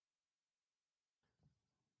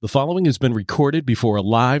The following has been recorded before a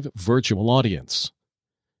live virtual audience.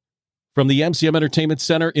 From the MCM Entertainment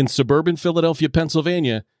Center in suburban Philadelphia,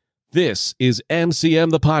 Pennsylvania, this is MCM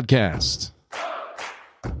the Podcast.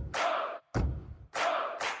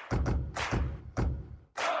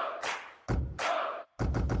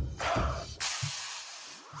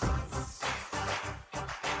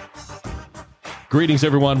 Greetings,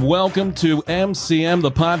 everyone. Welcome to MCM the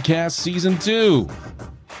Podcast Season 2.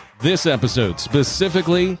 This episode,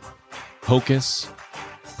 specifically, Hocus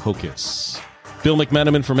Pocus. Bill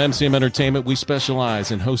McMenamin from MCM Entertainment. We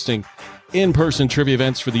specialize in hosting in-person trivia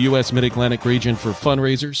events for the U.S. Mid-Atlantic region for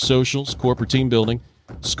fundraisers, socials, corporate team building,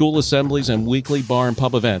 school assemblies, and weekly bar and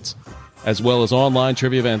pub events, as well as online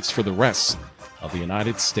trivia events for the rest of the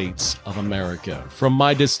United States of America. From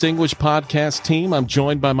my distinguished podcast team, I'm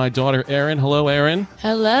joined by my daughter, Erin. Hello, Erin.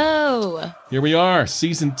 Hello. Here we are,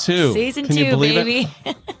 Season 2. Can you believe baby.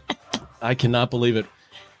 It? I cannot believe it.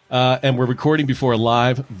 And we're recording before a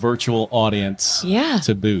live virtual audience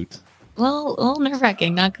to boot. Well, a little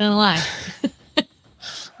nerve-wracking, not going to lie.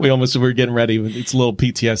 We're getting ready. It's a little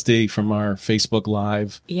PTSD from our Facebook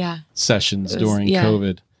Live sessions during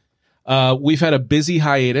COVID. We've had a busy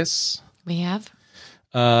hiatus. We have.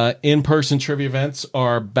 In-person trivia events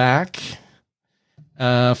are back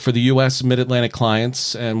for the U.S. Mid-Atlantic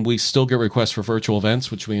clients, and we still get requests for virtual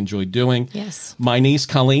events, which we enjoy doing. Yes. My niece,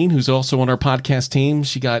 Colleen, who's also on our podcast team,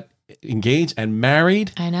 she got engaged and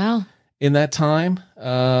married. I know. In that time.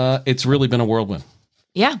 It's really been a whirlwind.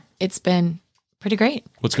 Yeah, it's been pretty great.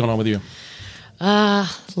 What's going on with you?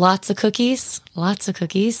 Lots of cookies.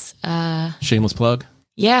 Shameless plug?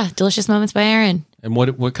 Yeah, Delicious Moments by Erin. And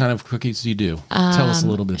what kind of cookies do you do? Tell us a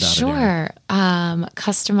little bit about it. Sure.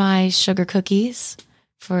 Customized sugar cookies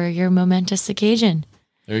for your momentous occasion.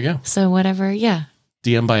 There you go. So whatever,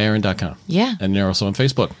 DMByErin.com. Yeah. And you're also on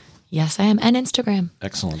Facebook. Yes, I am. And Instagram.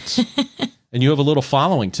 Excellent. And you have a little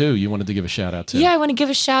following, too, you wanted to give a shout out to. Yeah, I want to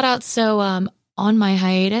give a shout out. So on my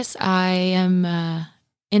hiatus, I am,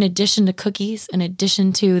 in addition to cookies, in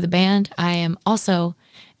addition to the band, I am also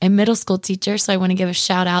a middle school teacher. So I want to give a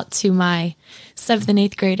shout out to my 7th and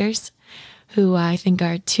 8th graders who I think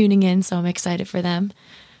are tuning in. So I'm excited for them.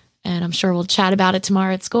 And I'm sure we'll chat about it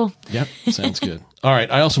tomorrow at school. Yep, sounds good. All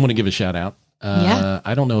right, I also want to give a shout out.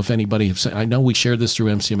 I don't know if anybody, I know we shared this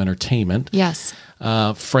through MCM Entertainment. Yes.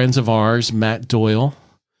 Friends of ours, Matt Doyle,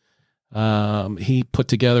 he put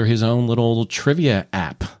together his own little trivia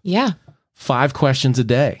app. Yeah. 5 questions a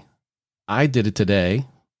day. I did it today.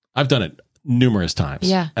 I've done it numerous times.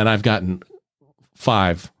 Yeah. And I've gotten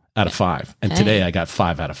 5 out of 5. And today I got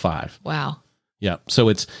 5 out of 5. Wow. Yeah. So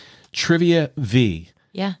it's Trivia V.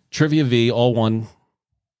 Yeah. Trivia V, all one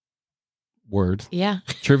word. Yeah.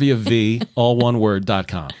 Trivia V, all one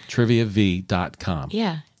word.com. TriviaV.com.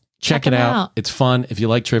 Yeah. Check it out. It's fun. If you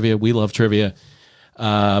like trivia, we love trivia.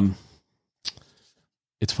 It's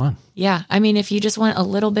fun. Yeah. I mean, if you just want a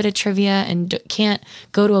little bit of trivia and can't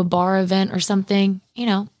go to a bar event or something,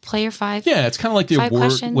 play your 5. Yeah, it's kind of like the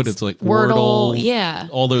questions. What it's like Wordle. Yeah.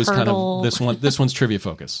 All those Hurdle. kind of this one's trivia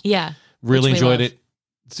focus. Yeah. Really enjoyed it.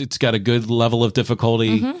 It's got a good level of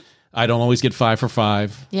difficulty. Mm-hmm. I don't always get 5 for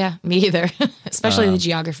 5. Yeah, me either. Especially the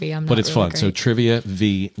geography. But it's really fun. Great. So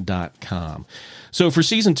TriviaV.com. So for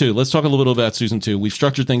Season 2, let's talk a little bit about Season 2. We've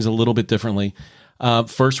structured things a little bit differently.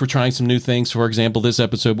 First, we're trying some new things. For example, this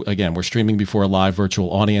episode, again, we're streaming before a live virtual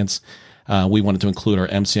audience. We wanted to include our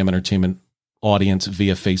MCM Entertainment audience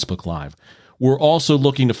via Facebook Live. We're also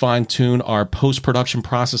looking to fine-tune our post-production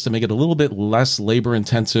process to make it a little bit less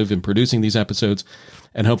labor-intensive in producing these episodes,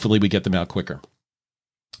 and hopefully we get them out quicker.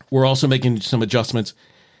 We're also making some adjustments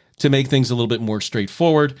to make things a little bit more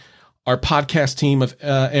straightforward. Our podcast team of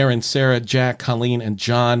Erin, Sarah, Jack, Colleen, and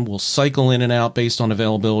John will cycle in and out based on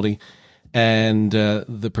availability and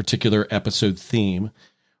the particular episode theme.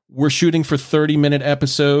 We're shooting for 30-minute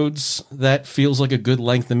episodes. That feels like a good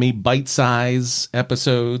length to me. Bite-size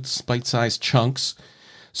episodes, bite-size chunks.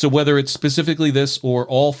 So whether it's specifically this or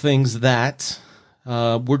all things that,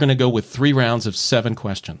 we're going to go with 3 rounds of 7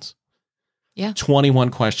 questions. Yeah.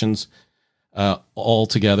 21 questions all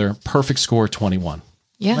together. Perfect score, 21.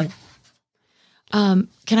 Yeah. Right. Can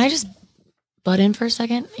I just butt in for a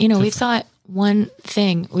second? We thought one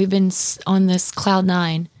thing, we've been on this cloud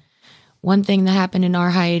 9. One thing that happened in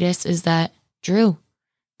our hiatus is that Drew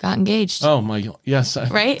got engaged. Oh my, yes.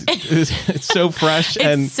 Right? It's so fresh.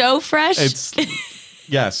 It's so fresh.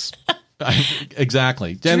 Yes,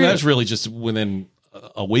 exactly. And that's really just within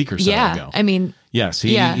a week or so ago. I mean. Yes,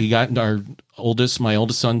 he got my oldest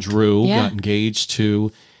son, Drew, got engaged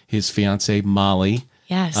to his fiancée, Molly.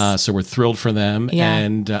 Yes. So we're thrilled for them. Yeah.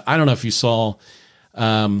 And I don't know if you saw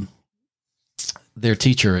their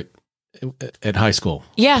teacher at high school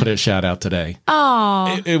Yeah. put a shout out today.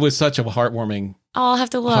 Oh, It was such a heartwarming. I'll have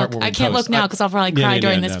to look. Heartwarming I can't post. look now because I'll probably cry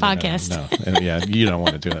during this podcast. No. Yeah, you don't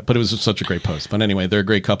want to do that. But it was such a great post. But anyway, they're a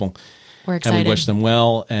great couple. We're excited. And we wish them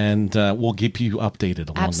well, and we'll keep you updated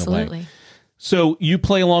along the way. Absolutely. So you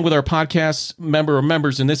play along with our podcast member or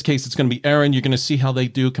members. In this case, it's going to be Aaron. You're going to see how they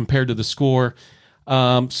do compared to the score.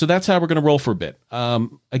 So that's how we're going to roll for a bit.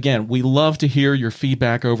 Again, we love to hear your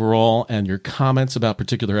feedback overall and your comments about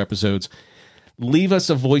particular episodes. Leave us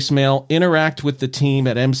a voicemail. Interact with the team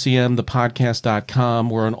at mcmthepodcast.com.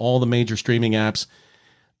 We're on all the major streaming apps.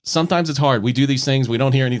 Sometimes it's hard. We do these things. We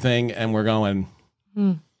don't hear anything, and we're going...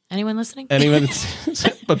 Anyone listening?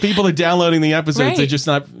 But people are downloading the episodes. Right. They're just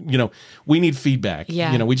not, we need feedback.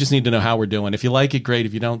 Yeah. We just need to know how we're doing. If you like it, great.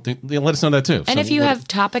 If you don't, let us know that too. And if you have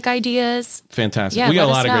topic ideas, fantastic. Yeah, We got a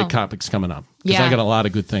let lot us of know. great topics coming up. Because Yeah. I got a lot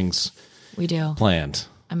of good things we do. planned.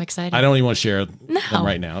 I'm excited. I don't even want to share them No.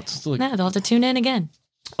 right now. It's like, No, they'll have to tune in again.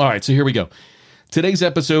 all right, so here we go. Today's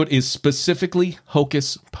episode is specifically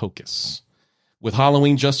Hocus Pocus. With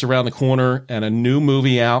Halloween just around the corner and a new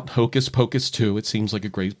movie out, Hocus Pocus 2, it seems like a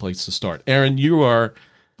great place to start. Aaron, you are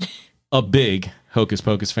a big Hocus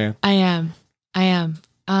Pocus fan. I am.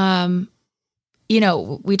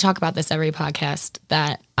 We talk about this every podcast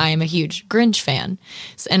that I am a huge Grinch fan.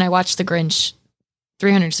 And I watch The Grinch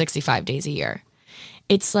 365 days a year.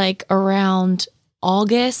 It's like around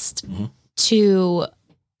August to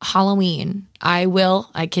Halloween. I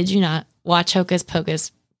kid you not, watch Hocus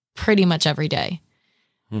Pocus pretty much every day.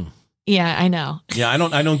 Yeah, I know. Yeah, I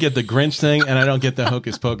don't get the Grinch thing, and I don't get the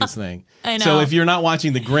Hocus Pocus thing. I know. So if you're not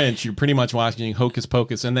watching the Grinch, you're pretty much watching Hocus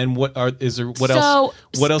Pocus. And then what else? What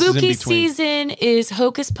else is in spooky between? Season is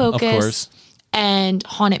Hocus Pocus, Of course. and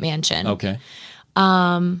Haunted Mansion. Okay.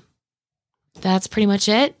 That's pretty much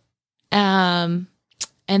it. And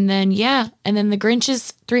then the Grinch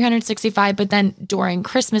is 365, but then during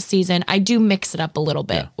Christmas season, I do mix it up a little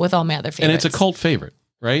bit with all my other favorites. And it's a cult favorite,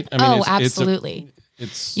 right? I mean, absolutely.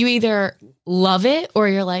 It's You either love it or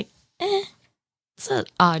you're like, it's an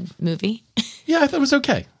odd movie. yeah, I thought it was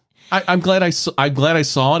okay. I'm glad I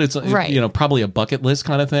saw it. It's Right. Probably a bucket list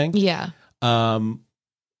kind of thing. Yeah.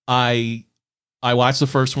 I watched the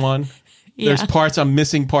first one. Yeah. There's I'm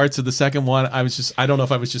missing parts of the second one. I don't know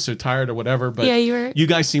if I was just so tired or whatever, but Yeah, you were. you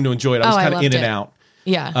guys seem to enjoy it. I was I kind of in loved and it. out.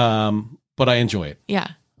 Yeah. But I enjoy it. Yeah.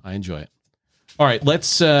 I enjoy it. All right,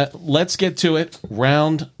 let's get to it.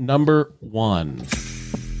 Round number 1.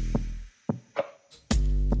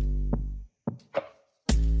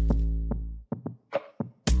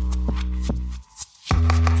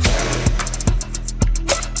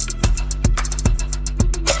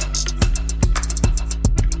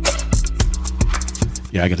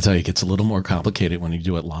 Yeah, I got to tell you, it gets a little more complicated when you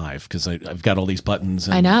do it live because I've got all these buttons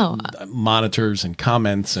and I know. monitors and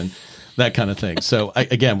comments and that kind of thing. So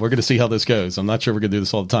again, we're going to see how this goes. I'm not sure we're going to do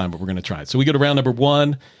this all the time, but we're going to try it. So we go to round number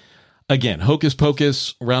 1. Again, Hocus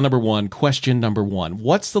Pocus, round number 1, question number 1.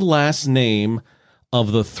 What's the last name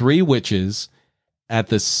of the 3 witches at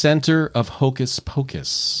the center of Hocus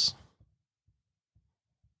Pocus?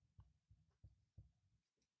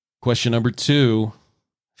 Question number 2.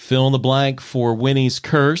 Fill in the blank for Winnie's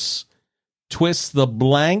curse, twist the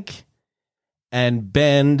blank, and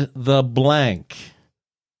bend the blank.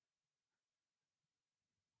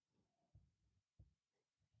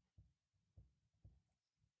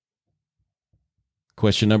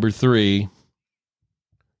 Question number 3.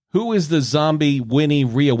 Who is the zombie Winnie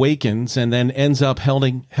reawakens and then ends up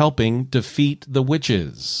helping defeat the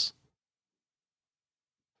witches?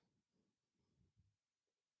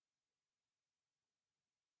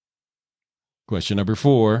 Question number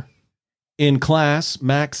 4. In class,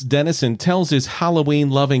 Max Dennison tells his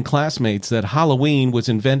Halloween-loving classmates that Halloween was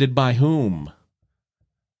invented by whom?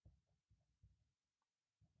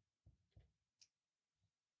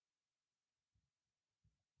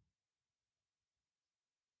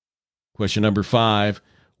 Question number 5.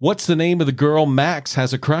 What's the name of the girl Max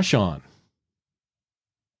has a crush on?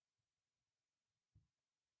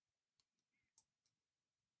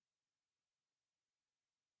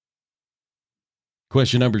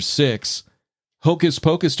 Question number 6. Hocus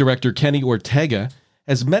Pocus director Kenny Ortega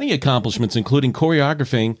has many accomplishments, including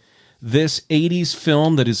choreographing this 80s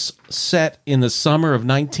film that is set in the summer of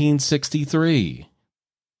 1963.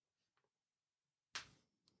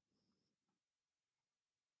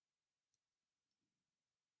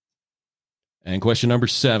 And question number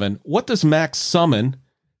 7. What does Max summon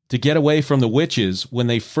to get away from the witches when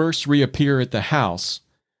they first reappear at the house,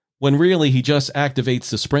 when really he just activates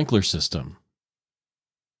the sprinkler system?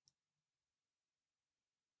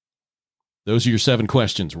 Those are your 7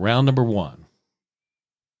 questions. Round number 1.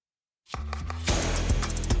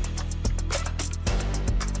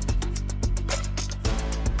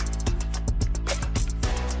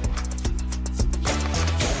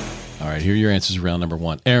 right, here are your answers round number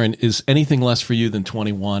 1. Aaron, is anything less for you than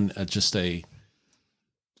 21 just a...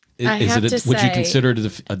 would you consider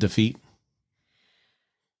it a defeat?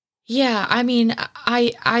 Yeah, I mean,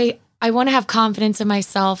 I want to have confidence in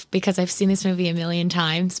myself because I've seen this movie a million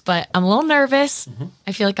times, but I'm a little nervous. Mm-hmm.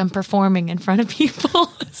 I feel like I'm performing in front of people.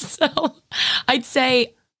 So I'd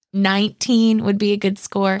say 19 would be a good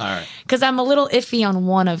score. All right. Because I'm a little iffy on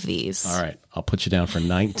one of these. All right. I'll put you down for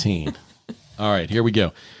 19. All right. Here we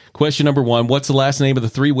go. Question number 1. What's the last name of the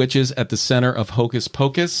 3 witches at the center of Hocus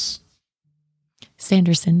Pocus?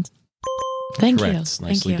 Sanderson. Thank Correct. you.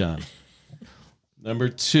 Nicely done. Number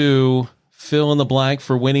 2. Fill in the blank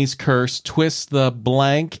for Winnie's curse. Twist the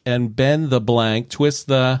blank and bend the blank. Twist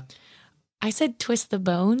the... I said twist the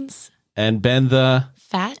bones. And bend the...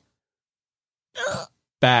 Fat?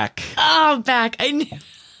 Back. Oh, back. I knew.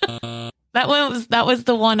 That was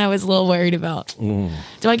the one I was a little worried about. Do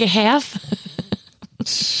I get half?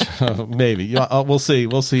 Maybe. We'll see.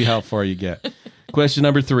 We'll see how far you get. Question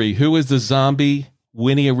number 3. Who is the zombie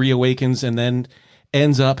Winnie reawakens and then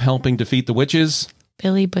ends up helping defeat the witches?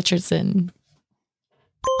 Billy Butcherson.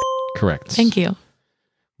 Correct. Thank you.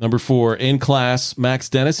 Number 4. In class, Max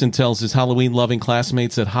Dennison tells his Halloween-loving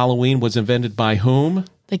classmates that Halloween was invented by whom?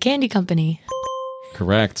 The Candy Company.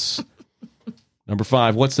 Correct. Number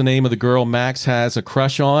 5. What's the name of the girl Max has a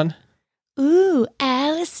crush on? Ooh,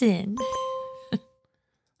 Allison.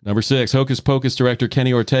 Number 6. Hocus Pocus director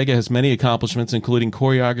Kenny Ortega has many accomplishments, including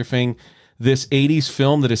choreographing this 80s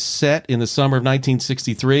film that is set in the summer of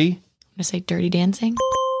 1963. I'm going to say Dirty Dancing.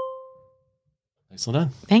 Nicely done.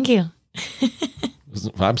 Thank you.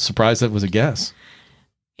 I'm surprised that was a guess.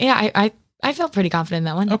 Yeah, I felt pretty confident in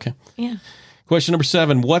that one. Okay. Yeah. Question number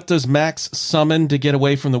 7. What does Max summon to get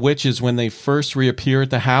away from the witches when they first reappear at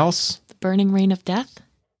the house? The burning rain of death.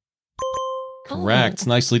 Correct. Oh.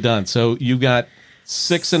 Nicely done. So you got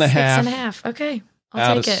 6.5. 6.5. Okay.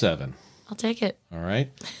 I'll take it. Out of 7. I'll take it. All right.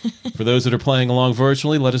 For those that are playing along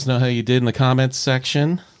virtually, let us know how you did in the comments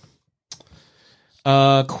section.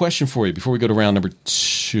 Question for you before we go to round number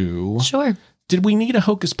 2. Sure. Did we need a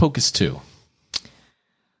Hocus Pocus 2?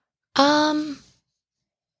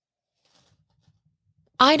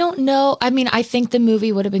 I don't know. I mean, I think the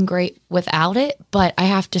movie would have been great without it, but I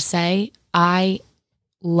have to say, I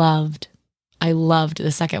loved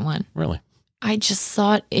the second one. Really? I just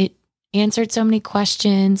thought it answered so many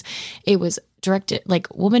questions. It was directed,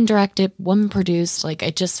 like woman directed, woman produced. Like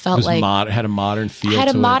it just felt like had a modern feel. Had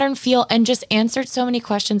a modern feel and just answered so many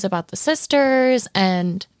questions about the sisters.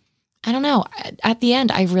 And I don't know. At the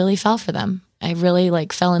end, I really fell for them. I really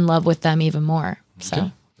fell in love with them even more. So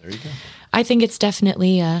okay. There you go. I think it's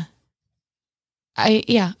definitely I think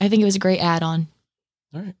it was a great add-on.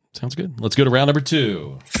 All right. Sounds good. Let's go to round number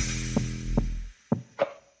 2.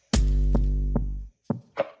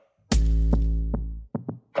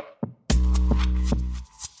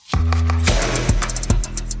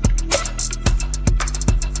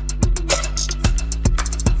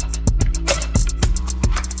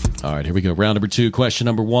 All right, here we go. Round number 2, question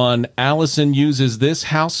number 1. Allison uses this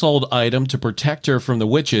household item to protect her from the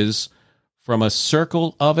witches from a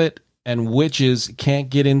circle of it, and witches can't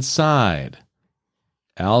get inside.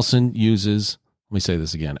 Allison uses, let me say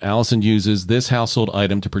this again. Allison uses this household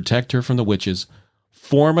item to protect her from the witches.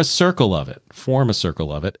 Form a circle of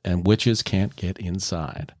it, and witches can't get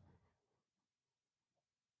inside.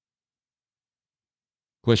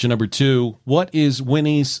 Question number 2. What is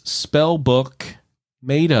Winnie's spell book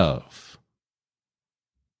made of?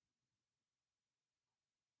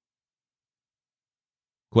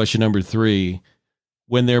 Question number 3.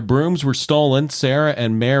 When their brooms were stolen, Sarah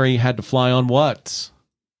and Mary had to fly on what?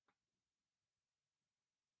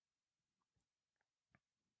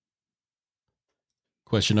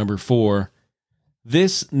 Question number 4.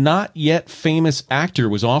 This not yet famous actor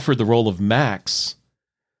was offered the role of Max,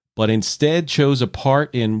 but instead chose a part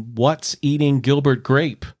in What's Eating Gilbert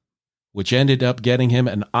Grape, which ended up getting him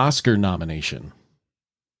an Oscar nomination.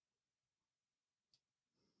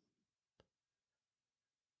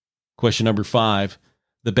 Question number 5.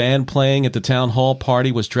 The band playing at the town hall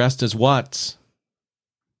party was dressed as what?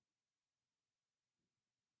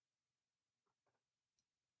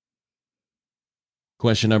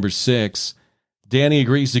 Question number 6. Danny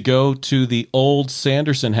agrees to go to the old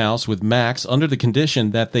Sanderson house with Max under the condition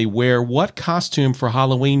that they wear what costume for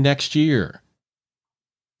Halloween next year?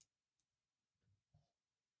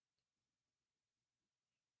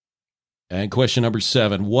 And question number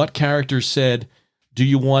 7. What character said, "Do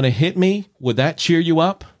you want to hit me? Would that cheer you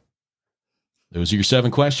up?" Those are your 7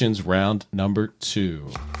 questions. Round number 2.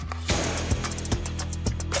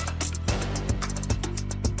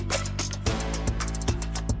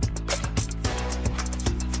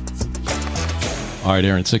 All right,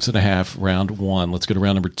 Aaron, 6.5, round one. Let's go to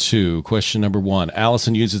round number two. Question number one.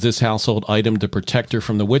 Allison uses this household item to protect her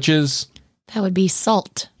from the witches. That would be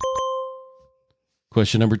salt.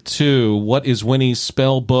 Question number two. What is Winnie's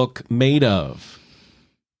spell book made of?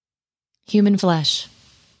 Human flesh.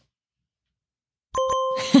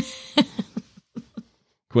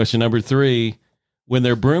 Question number three. When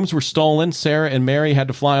their brooms were stolen, Sarah and Mary had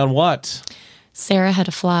to fly on what? Sarah had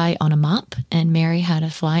to fly on a mop, and Mary had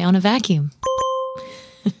to fly on a vacuum.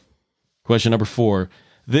 Question number four.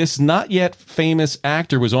 This not yet famous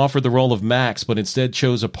actor was offered the role of Max, but instead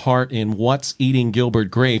chose a part in What's Eating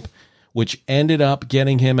Gilbert Grape, which ended up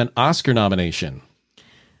getting him an Oscar nomination.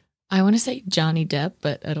 I want to say Johnny Depp,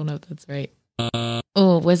 but I don't know if that's right.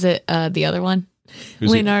 Was it the other one?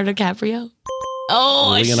 Leonardo DiCaprio?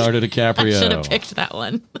 Oh, Leonardo DiCaprio. I should have picked that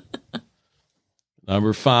one.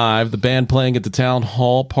 Number five. The band playing at the town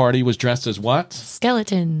hall party was dressed as what?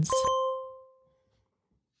 Skeletons.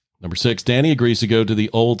 Number six, Danny agrees to go to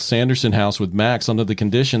the old Sanderson house with Max under the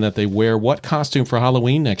condition that they wear what costume for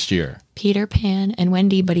Halloween next year? Peter Pan and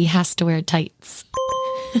Wendy, but he has to wear tights.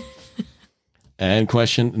 And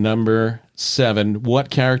question number seven,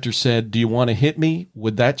 what character said, "Do you want to hit me?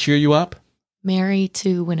 Would that cheer you up?" Mary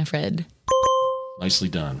to Winifred. Nicely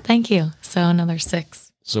done. Thank you. So another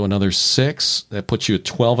 6. So another 6. That puts you at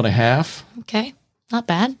 12.5. Okay. Not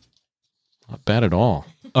bad. Not bad at all.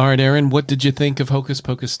 All right, Aaron, what did you think of Hocus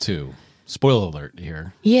Pocus 2? Spoiler alert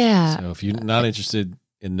here. Yeah. So if you're not interested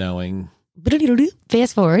in knowing...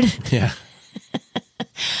 Fast forward. Yeah.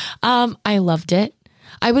 I loved it.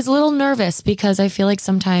 I was a little nervous because I feel like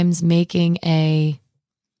sometimes making a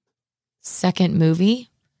second movie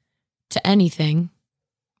to anything,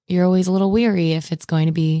 you're always a little weary if it's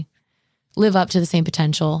going to live up to the same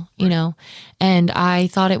potential, you know? And I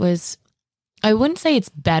thought I wouldn't say it's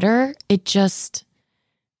better.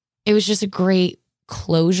 It was just a great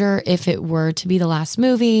closure if it were to be the last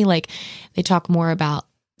movie. Like, they talk more about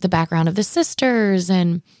the background of the sisters,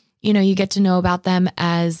 and, you know, you get to know about them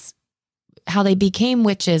as how they became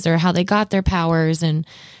witches or how they got their powers, and,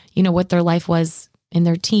 you know, what their life was in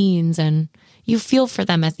their teens, and you feel for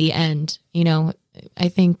them at the end. You know, I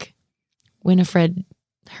think Winifred,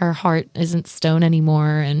 her heart isn't stone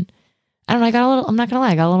anymore, and I don't know, I'm not gonna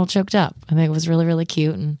lie, I got a little choked up. I think it was really, really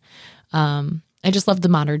cute. And I just love the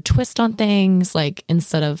modern twist on things. Like,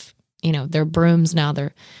 instead of, you know, their brooms, now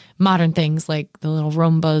they're modern things like the little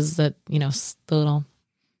Roombas that, you know, the little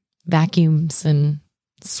vacuums and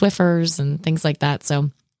Swiffers and things like that.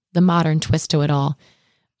 So the modern twist to it all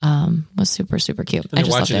was super, super cute. And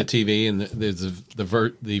they're watching the TV, and there's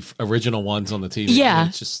the original ones on the TV. Yeah.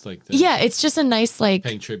 It's just like, it's just a nice, like,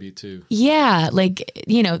 paying tribute to. Yeah. Like,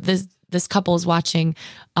 you know, this couple is watching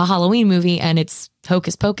a Halloween movie, and it's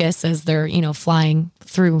Hocus Pocus as they're, you know, flying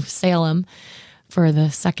through Salem for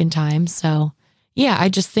the second time. So yeah, I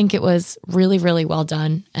just think it was really, really well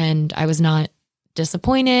done. And I was not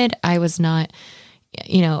disappointed. I was not,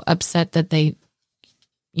 you know, upset that they,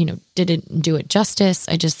 you know, didn't do it justice.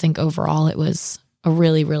 I just think overall it was a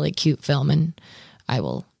really, really cute film, and I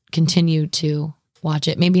will continue to watch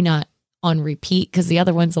it. Maybe not on repeat, because the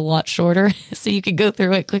other one's a lot shorter, so you could go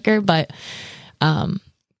through it quicker, but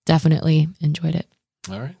definitely enjoyed it.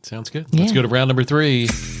 All right. Sounds good. Yeah. Let's go to round number 3.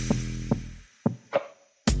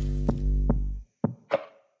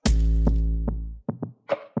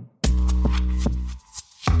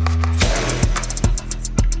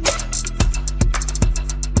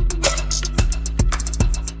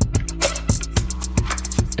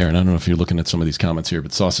 Aaron, I don't know if you're looking at some of these comments here,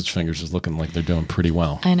 but Sausage Fingers is looking like they're doing pretty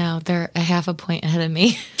well. I know. They're a half a point ahead of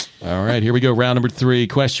me. All right, here we go. Round number 3.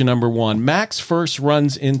 Question number 1. Max first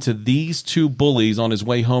runs into these 2 bullies on his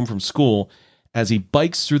way home from school as he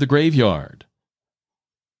bikes through the graveyard.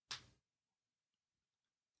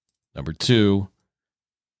 Number 2.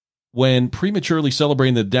 When prematurely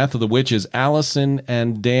celebrating the death of the witches, Allison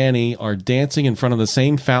and Danny are dancing in front of the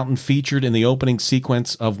same fountain featured in the opening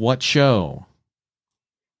sequence of what show?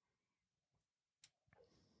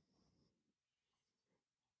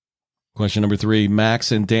 Question number 3.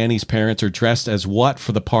 Max and Danny's parents are dressed as what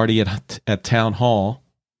for the party at Town Hall?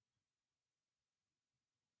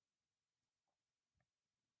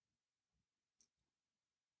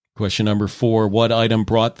 Question number 4. What item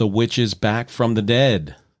brought the witches back from the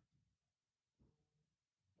dead?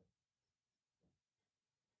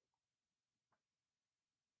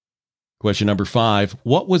 Question number 5.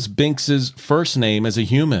 What was Binks's first name as a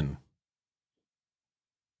human?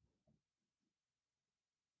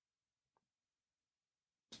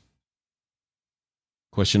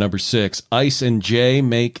 Question number 6. Ice and Jay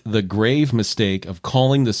make the grave mistake of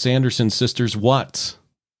calling the Sanderson sisters what?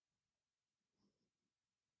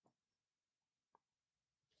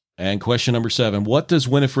 And question number 7. What does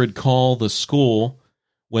Winifred call the school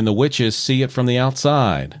when the witches see it from the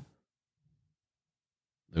outside?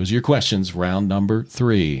 Those are your questions. Round number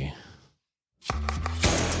 3.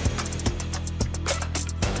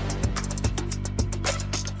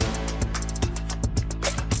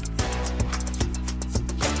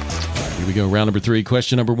 Here we go. Round number 3.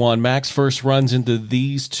 Question number 1. Max first runs into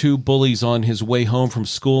these 2 bullies on his way home from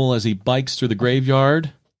school as he bikes through the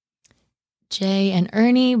graveyard. Jay and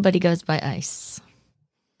Ernie, but he goes by Ice.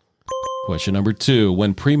 Question number 2.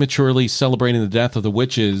 When prematurely celebrating the death of the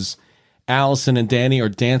witches, Allison and Danny are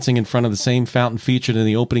dancing in front of the same fountain featured in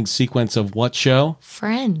the opening sequence of what show?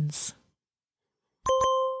 Friends.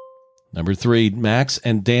 Number 3. Max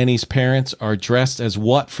and Danny's parents are dressed as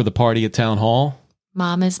what for the party at Town Hall?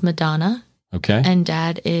 Mom is Madonna. Okay. And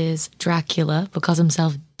Dad is Dracula because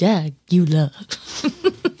himself Dagula.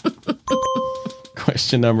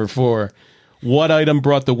 Question number 4. What item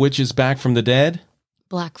brought the witches back from the dead?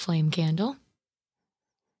 Black flame candle.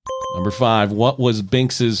 Number 5. What was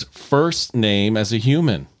Binks's first name as a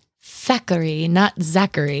human? Thackeray, not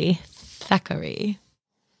Zachary. Thackeray.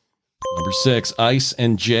 Number 6. Ice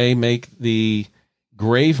and Jay make the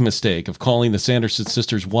grave mistake of calling the Sanderson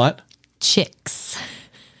sisters what? Chicks.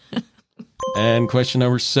 And question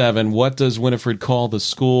number 7. What does Winifred call the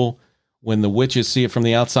school when the witches see it from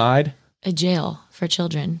the outside? A jail for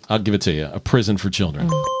children. I'll give it to you. A prison for children.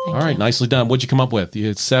 Thank All right, you. nicely done. What'd you come up with? You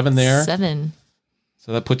had 7 there. 7.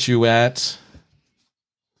 So that puts you at...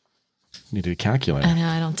 Need a calculator. I know,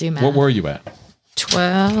 I don't do math. What were you at?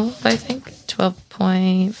 12, I think. 12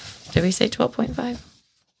 point... Did we say 12.5?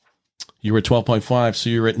 You were at 12.5, so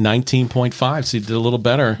you were at 19.5. So you did a little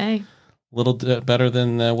better. Hey. A little better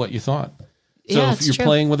than what you thought. So Yeah, if it's you're true.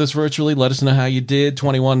 playing with us virtually, let us know how you did.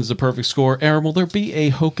 21 is the perfect score. Aaron, will there be a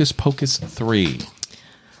Hocus Pocus 3?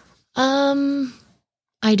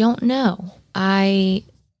 I don't know.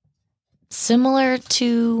 Similar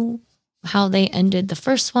to how they ended the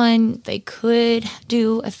first one, they could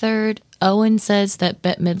do a third. Owen says that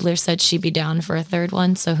Bette Midler said she'd be down for a third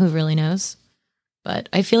one, so who really knows? But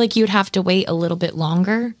I feel like you'd have to wait a little bit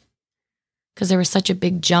longer because there was such a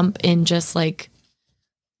big jump in just like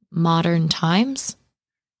modern times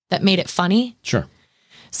that made it funny. Sure.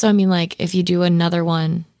 So, I mean, like if you do another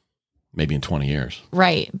one, Maybe in 20 years.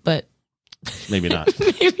 right, but Maybe not.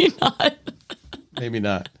 maybe not. Maybe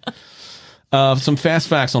not. Some fast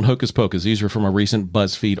facts on Hocus Pocus. These are from a recent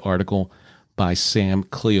BuzzFeed article by Sam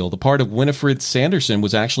Cleel. The part of Winifred Sanderson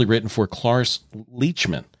was actually written for Cloris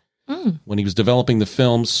Leachman. When he was developing the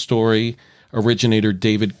film's story, originator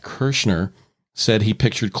David Kirshner said he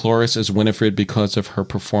pictured Cloris as Winifred because of her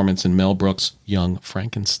performance in Mel Brooks' Young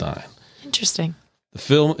Frankenstein. Interesting. The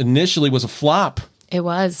film initially was a flop. It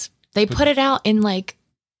was. They put it out in like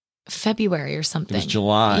February or It something. was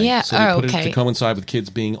July. Yeah. So they put it okay. to coincide with kids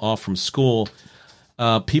being off from school.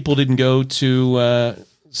 People didn't go to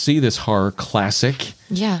see this horror classic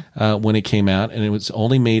Yeah. when it came out, and it was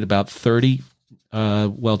only made about just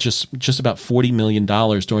about $40 million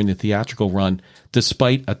during the theatrical run,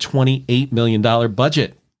 despite a $28 million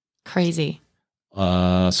budget. Crazy.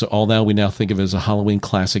 So all that we now think of as a Halloween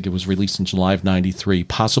classic. It was released in July of 93,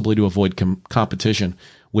 possibly to avoid competition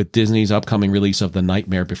with Disney's upcoming release of The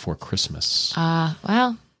Nightmare Before Christmas.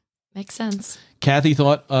 Well, makes sense. Kathy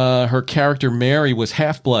thought her character Mary was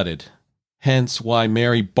half-blooded, hence why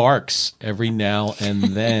Mary barks every now and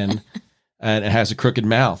then and it has a crooked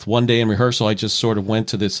mouth. One day in rehearsal, I just sort of went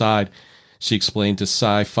to the side. She explained to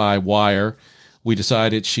Sci-Fi Wire. We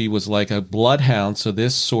decided she was like a bloodhound, so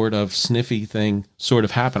this sort of sniffy thing sort of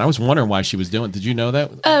happened. I was wondering why she was doing it. Did you know that?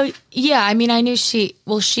 Oh, yeah. I mean, I knew she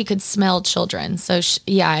could smell children. So,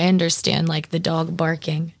 yeah, I understand like the dog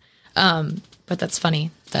barking. But that's funny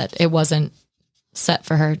that it wasn't set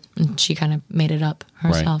for her and she kind of made it up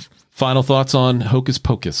herself. Right. Final thoughts on Hocus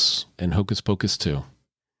Pocus and Hocus Pocus 2.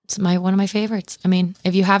 It's one of my favorites. I mean,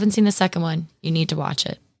 if you haven't seen the second one, you need to watch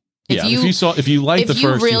it. If you like the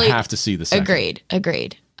first, you have to see the second.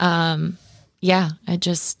 Agreed. Yeah,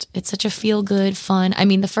 it's such a feel good, fun. I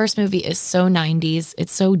mean, the first movie is so 90s.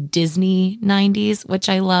 It's so Disney 90s, which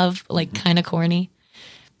I love, like kind of corny,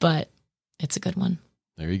 but it's a good one.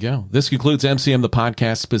 There you go. This concludes MCM the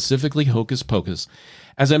podcast, specifically Hocus Pocus.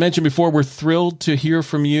 As I mentioned before, we're thrilled to hear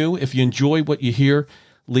from you. If you enjoy what you hear,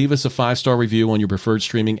 leave us a 5-star review on your preferred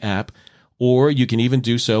streaming app, or you can even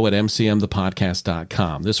do so at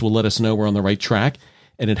mcmthepodcast.com. This will let us know we're on the right track,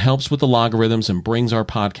 and it helps with the logarithms and brings our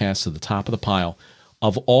podcast to the top of the pile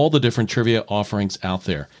of all the different trivia offerings out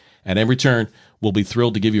there. And in return, we'll be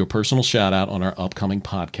thrilled to give you a personal shout out on our upcoming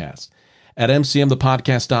podcast. At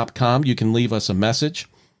mcmthepodcast.com, you can leave us a message.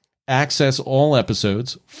 access all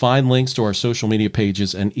episodes, find links to our social media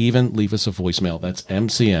pages, and even leave us a voicemail. That's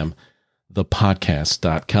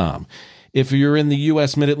mcmthepodcast.com. If you're in the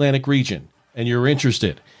U.S. Mid-Atlantic region and you're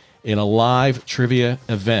interested in a live trivia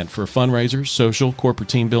event for a fundraiser, social, corporate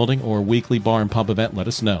team building, or weekly bar and pub event, let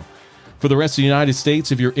us know. For the rest of the United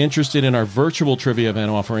States, if you're interested in our virtual trivia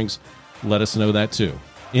event offerings, let us know that too.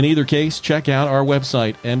 In either case, check out our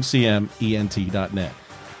website, mcment.net.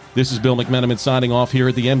 This is Bill McMenamin signing off here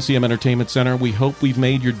at the MCM Entertainment Center. We hope we've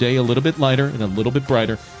made your day a little bit lighter and a little bit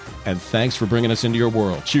brighter. And thanks for bringing us into your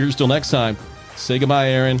world. Cheers till next time. Say goodbye,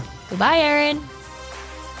 Aaron. Goodbye, Aaron.